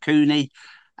Ryan Cooney.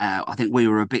 I think we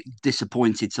were a bit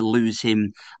disappointed to lose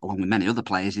him, along with many other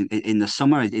players, in the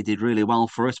summer. He did really well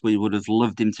for us. We would have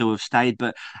loved him to have stayed.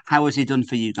 But how has he done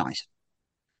for you guys?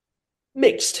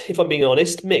 Mixed, if I'm being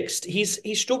honest, mixed. He's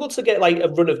struggled to get like a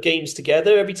run of games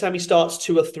together. Every time he starts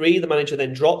 2 or 3, the manager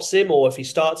then drops him, or if he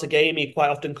starts a game, he quite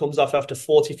often comes off after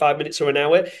 45 minutes or an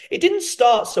hour. It didn't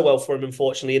start so well for him,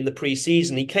 unfortunately, in the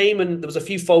pre-season. He came and there was a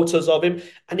few photos of him,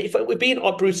 and if we're being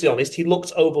brutally honest, he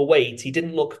looked overweight. He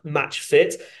didn't look match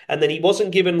fit, and then he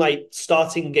wasn't given like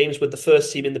starting games with the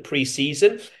first team in the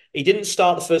pre-season. He didn't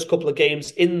start the first couple of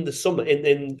games in the summer,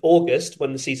 in August,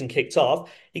 when the season kicked off.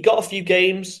 He got a few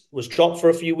games, was dropped for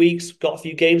a few weeks, got a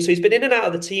few games. So he's been in and out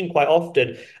of the team quite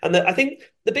often. And I think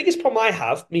the biggest problem I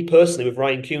have, me personally, with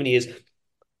Ryan Cooney is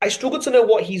I struggle to know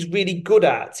what he's really good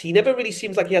at. He never really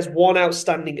seems like he has one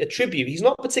outstanding attribute. He's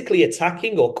not particularly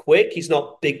attacking or quick. He's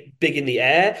not big in the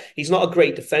air. He's not a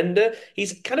great defender.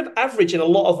 He's kind of average in a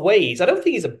lot of ways. I don't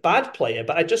think he's a bad player,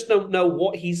 but I just don't know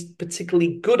what he's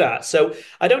particularly good at. So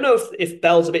I don't know if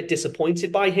Bell's a bit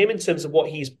disappointed by him in terms of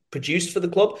what he's produced for the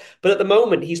club. But at the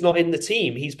moment, he's not in the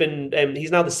team.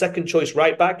 He's now the second choice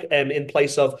right back in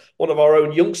place of one of our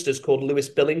own youngsters called Lewis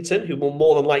Billington, who will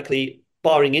more than likely,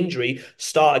 barring injury,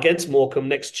 start against Morecambe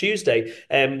next Tuesday.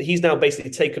 He's now basically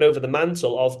taken over the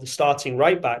mantle of the starting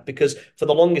right back, because for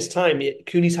the longest time,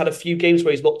 Cooney's had a few games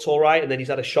where he's looked all right, and then he's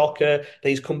had a shocker, then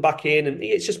he's come back in, and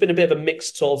it's just been a bit of a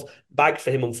mixed sort of bag for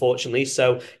him, unfortunately.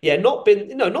 So yeah, not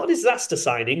a disaster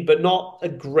signing, but not a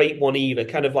great one either.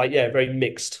 Kind of like, yeah, very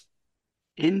mixed.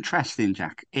 Interesting,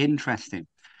 Jack. Interesting.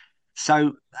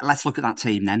 So let's look at that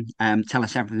team then. Tell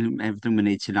us everything we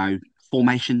need to know.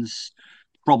 Formations,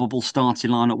 probable starting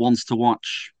line at once to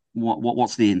watch.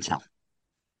 What's the intel?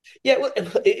 Yeah,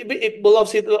 well,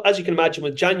 obviously, as you can imagine,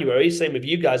 with January, same with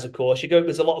you guys, of course.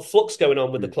 There's a lot of flux going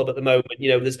on with the club at the moment.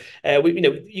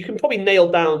 You can probably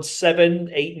nail down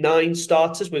 7, 8, 9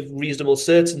 starters with reasonable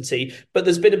certainty. But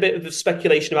there's been a bit of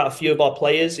speculation about a few of our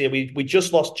players. We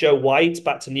just lost Joe White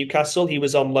back to Newcastle. He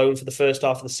was on loan for the first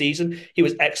half of the season. He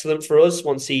was excellent for us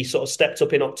once he sort of stepped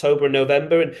up in October and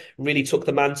November and really took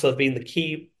the mantle of being the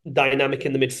key dynamic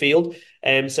in the midfield.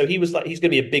 So he's going to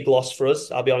be a big loss for us.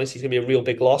 I'll be honest, he's going to be a real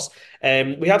big loss.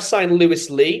 We have signed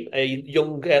Lewis Lee, a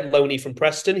young loanee from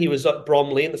Preston. He was at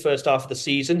Bromley in the first half of the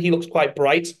season. He looks quite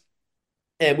bright.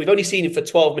 We've only seen him for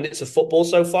 12 minutes of football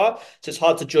so far, so it's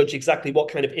hard to judge exactly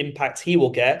what kind of impact he will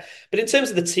get. But in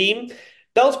terms of the team,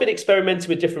 Bell's been experimenting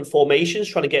with different formations,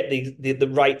 trying to get the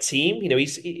right team.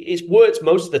 It's worked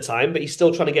most of the time, but he's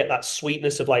still trying to get that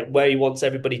sweetness of like where he wants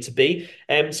everybody to be.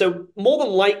 So more than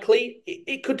likely,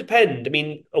 it could depend. I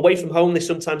mean, away from home, they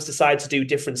sometimes decide to do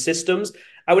different systems.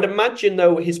 I would imagine,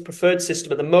 though, his preferred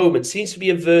system at the moment seems to be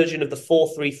a version of the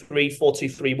 4-3-3,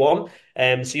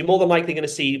 4-2-3-1. So you're more than likely going to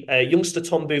see youngster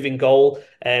Tom Booth in goal,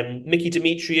 Mickey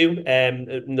Demetriou,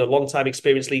 a long-time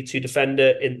experienced League Two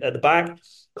defender at the back.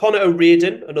 Connor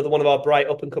O'Riordan, another one of our bright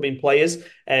up-and-coming players,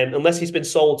 unless he's been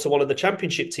sold to one of the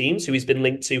Championship teams, who he's been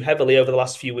linked to heavily over the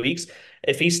last few weeks.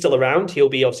 If he's still around, he'll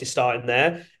be obviously starting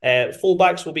there.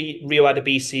 Fullbacks will be Rio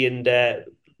Adebisi and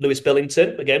Lewis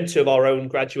Billington, again, 2 of our own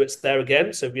graduates there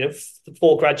again. So,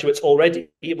 4 graduates already,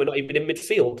 and we're not even in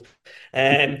midfield.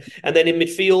 And then in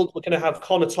midfield, we're going to have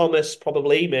Connor Thomas,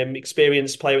 probably,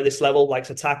 experienced player at this level, likes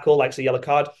a tackle, likes a yellow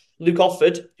card. Luke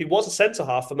Offord, who was a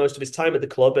centre-half for most of his time at the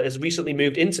club, but has recently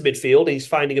moved into midfield. He's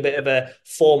finding a bit of a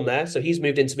form there, so he's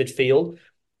moved into midfield.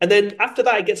 And then after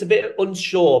that, it gets a bit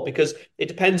unsure because it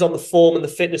depends on the form and the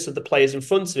fitness of the players in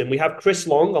front of him. We have Chris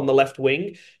Long on the left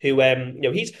wing, who,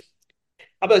 he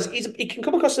can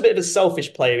come across a bit of a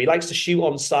selfish player. He likes to shoot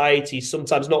on sight. He's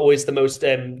sometimes not always the most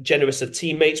generous of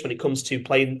teammates when it comes to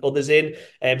playing others in.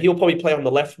 He'll probably play on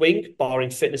the left wing,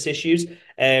 barring fitness issues.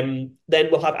 Then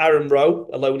we'll have Aaron Rowe,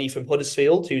 a loanee from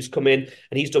Huddersfield, who's come in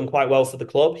and he's done quite well for the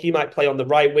club. He might play on the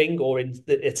right wing or in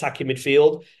the attacking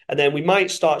midfield. And then we might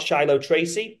start Shiloh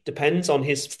Tracy. Depends on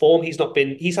his form. He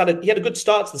had a good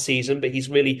start to the season, but he's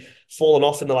really fallen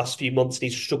off in the last few months and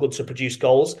he's struggled to produce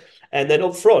goals. And then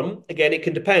up front, again, it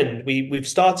can depend. We've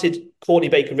started Courtney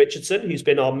Baker-Richardson, who's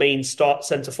been our main start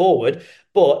centre forward,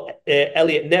 but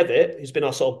Elliot Nevitt, who's been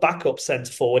our sort of backup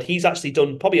centre forward, he's actually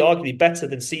done probably arguably better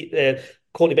than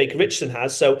Courtney Baker-Richardson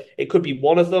has. So it could be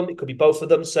one of them, it could be both of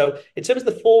them. So in terms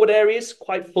of the forward areas,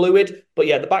 quite fluid. But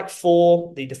yeah, the back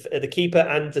 4, the keeper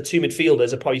and the 2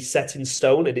 midfielders are probably set in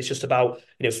stone, and it's just about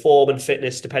form and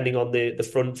fitness depending on the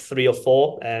front 3 or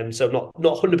 4. So not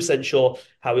 100% sure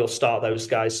how we'll start those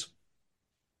guys.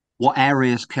 What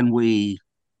areas can we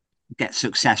get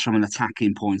success from an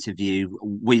attacking point of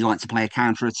view? We like to play a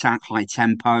counter-attack, high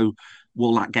tempo.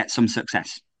 Will that get some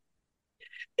success?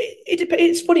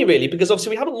 It's funny, really, because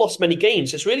obviously we haven't lost many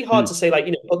games. It's really hard to say,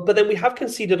 but then we have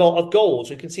conceded a lot of goals.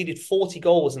 We conceded 40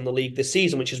 goals in the league this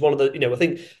season, which is one of the, I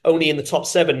think only in the top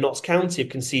 7, Notts County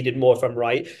have conceded more, if I'm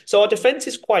right. So our defence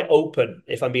is quite open,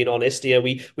 if I'm being honest.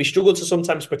 We struggle to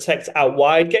sometimes protect out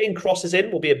wide. Getting crosses in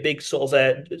will be a big sort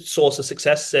of source of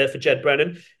success for Jed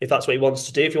Brennan, if that's what he wants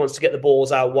to do. If he wants to get the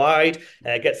balls out wide,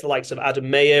 get to the likes of Adam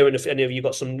Mayer, and if any of you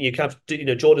got some, you can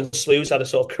have, Jordan Slew's had a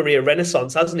sort of career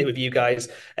renaissance, hasn't he, with you guys?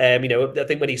 I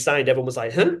think when he signed, everyone was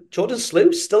like, Jordan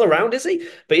Slew still around, is he?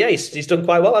 But yeah, he's done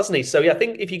quite well, hasn't he? So yeah, I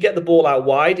think if you get the ball out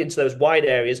wide into those wide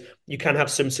areas, you can have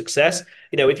some success.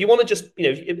 If you want to just,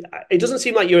 it doesn't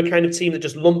seem like you're a kind of team that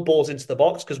just lump balls into the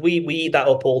box, because we eat that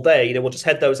up all day. We'll just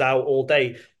head those out all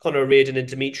day. Connor Reardon and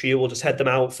Demetriou will just head them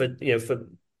out for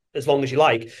as long as you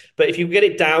like. But if you get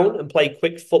it down and play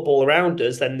quick football around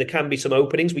us, then there can be some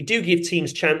openings. We do give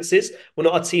teams chances. We're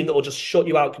not a team that will just shut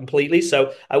you out completely.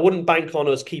 So I wouldn't bank on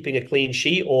us keeping a clean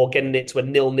sheet or getting it to a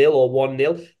 0-0 or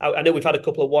 1-0. I know we've had a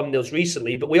couple of 1-0s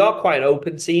recently, but we are quite an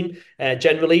open team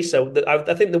generally. So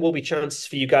I think there will be chances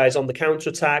for you guys on the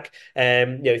counter-attack.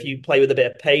 If you play with a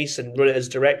bit of pace and run it as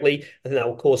directly, I think that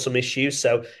will cause some issues.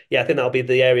 So yeah, I think that'll be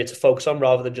the area to focus on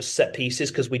rather than just set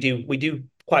pieces, because we do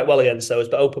quite well against those,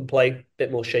 but open play, a bit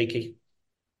more shaky.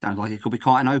 Sounds like it could be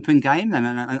quite an open game then,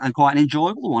 and quite an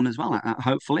enjoyable one as well,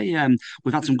 hopefully.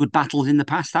 We've had some good battles in the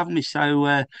past, haven't we?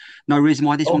 So no reason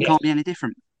why this one can't be any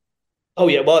different. Oh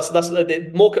yeah, well that's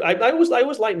Morecambe. I always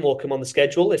like Morecambe on the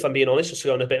schedule, if I'm being honest. Just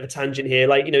going on a bit of a tangent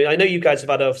here, I know you guys have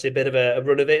had obviously a bit of a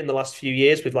run of it in the last few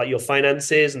years with your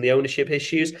finances and the ownership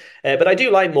issues. But I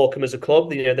do like Morecambe as a club.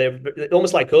 They're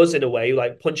almost like us in a way,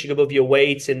 punching above your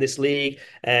weight in this league.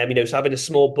 So having a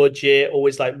small budget,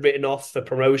 always written off for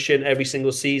promotion every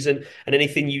single season, and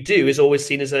anything you do is always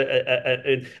seen as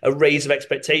a raise of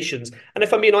expectations. And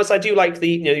if I'm being honest, I do like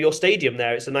your stadium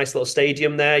there. It's a nice little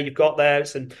stadium there you've got there.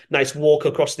 It's a nice walk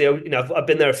across the, I've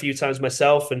been there a few times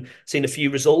myself and seen a few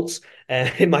results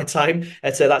in my time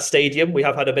at that stadium. We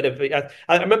have had a bit of,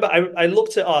 I remember I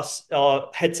looked at our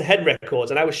head-to-head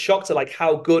records, and I was shocked at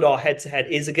how good our head-to-head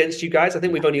is against you guys. I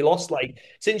think we've only lost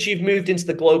since you've moved into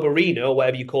the Globe Arena or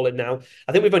whatever you call it now,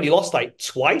 I think we've only lost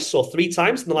twice or 3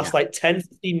 times in the last 10,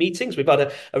 15 meetings. We've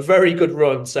had a very good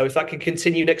run. So if that can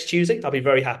continue next Tuesday, I'll be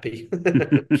very happy.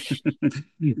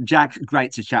 Jack,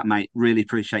 great to chat, mate. Really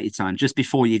appreciate your time. Just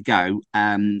before you go,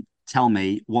 tell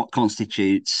me what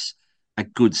constitutes a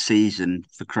good season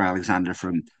for Crewe Alexandra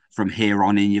from here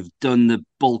on in. You've done the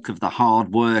bulk of the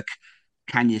hard work.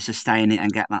 Can you sustain it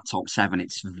and get that top 7?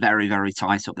 It's very, very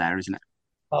tight up there, isn't it?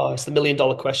 Oh, it's the $1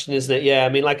 million question, isn't it? Yeah, I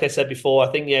mean, like I said before,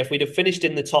 I think, if we'd have finished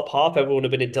in the top half, everyone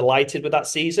would have been delighted with that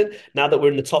season. Now that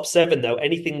we're in the top 7, though,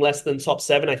 anything less than top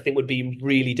 7, I think would be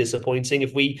really disappointing.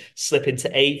 If we slip into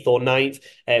 8th or 9th,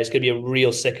 it's going to be a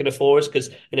real sickener for us, because,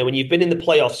 when you've been in the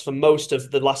playoffs for most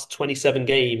of the last 27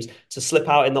 games, to slip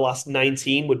out in the last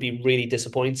 19 would be really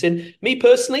disappointing. Me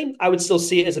personally, I would still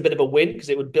see it as a bit of a win, because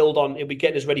it would be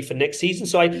getting us ready for next season.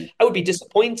 So I would be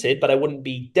disappointed, but I wouldn't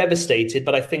be devastated.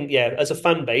 But I think, as a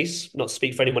fan fan base, not to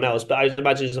speak for anyone else, but I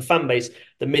imagine as a fan base,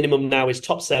 the minimum now is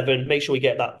top 7. Make sure we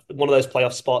get that one of those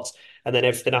playoff spots, and then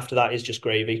everything after that is just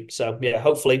gravy. So yeah,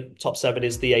 hopefully top 7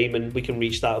 is the aim, and we can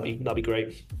reach that. That'll be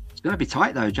great. It's going to be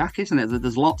tight though, Jack, isn't it?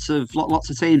 There's lots of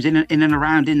teams in and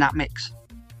around in that mix.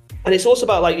 And it's also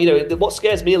about, like, you know, what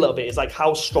scares me a little bit is like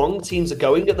how strong teams are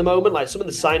going at the moment. Like some of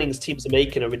the signings teams are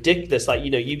making are ridiculous. Like, you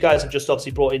know, you guys have just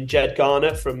obviously brought in Jed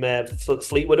Garner from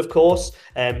Fleetwood, of course,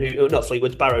 who not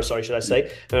Fleetwood, Barrow, sorry, should I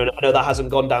say? And I know that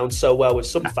hasn't gone down so well with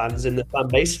some fans in the fan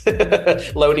base.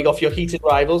 Loaning off your heated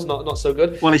rivals, not so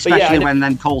good. Well, especially when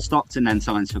then Cole Stockton then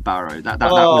signs for Barrow. That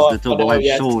was the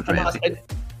double-edged sword, really.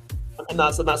 And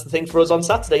that's the thing for us on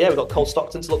Saturday. Yeah, we've got Cole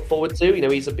Stockton to look forward to. You know,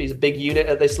 he's a big unit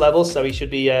at this level, so he should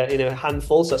be a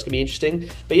handful. So that's gonna be interesting.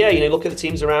 But yeah, you know, look at the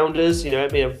teams around us. You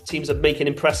know, teams are making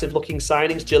impressive looking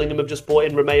signings. Gillingham have just brought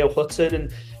in Romeo Hutton,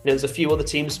 and there's a few other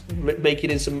teams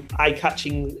making in some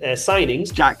eye-catching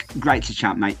signings. Jack, great to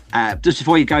chat, mate. Just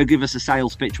before you go, give us a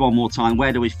sales pitch one more time.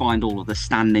 Where do we find all of the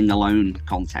Standing Alone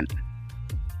content?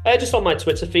 Just on my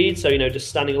Twitter feed, so just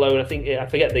Standing Alone. I think I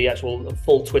forget the actual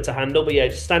full Twitter handle, but yeah,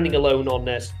 just Standing Alone on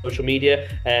social media.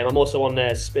 I'm also on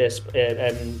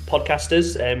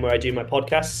Podcasters, where I do my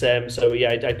podcasts. So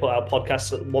yeah, I put out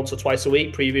podcasts once or twice a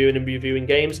week, previewing and reviewing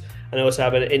games, and I also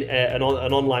have an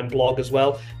online blog as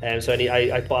well. So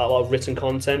I put out a lot of written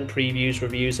content, previews,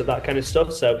 reviews of that kind of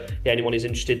stuff. So yeah, anyone who's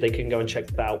interested, they can go and check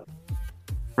that out.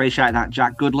 Appreciate that,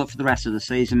 Jack. Good luck for the rest of the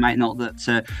season, mate. Not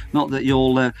that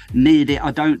you'll need it,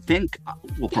 I don't think.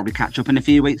 We'll probably catch up in a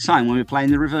few weeks' time when we're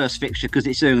playing the reverse fixture, because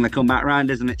it's soon going to come back round,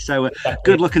 isn't it? So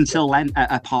good luck until then,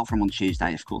 apart from on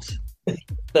Tuesday, of course.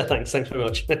 Thanks very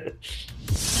much.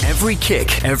 Every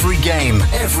kick, every game,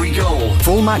 every goal.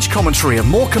 Full match commentary of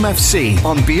Morecambe FC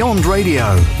on Beyond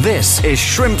Radio. This is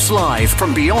Shrimps Live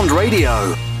from Beyond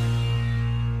Radio.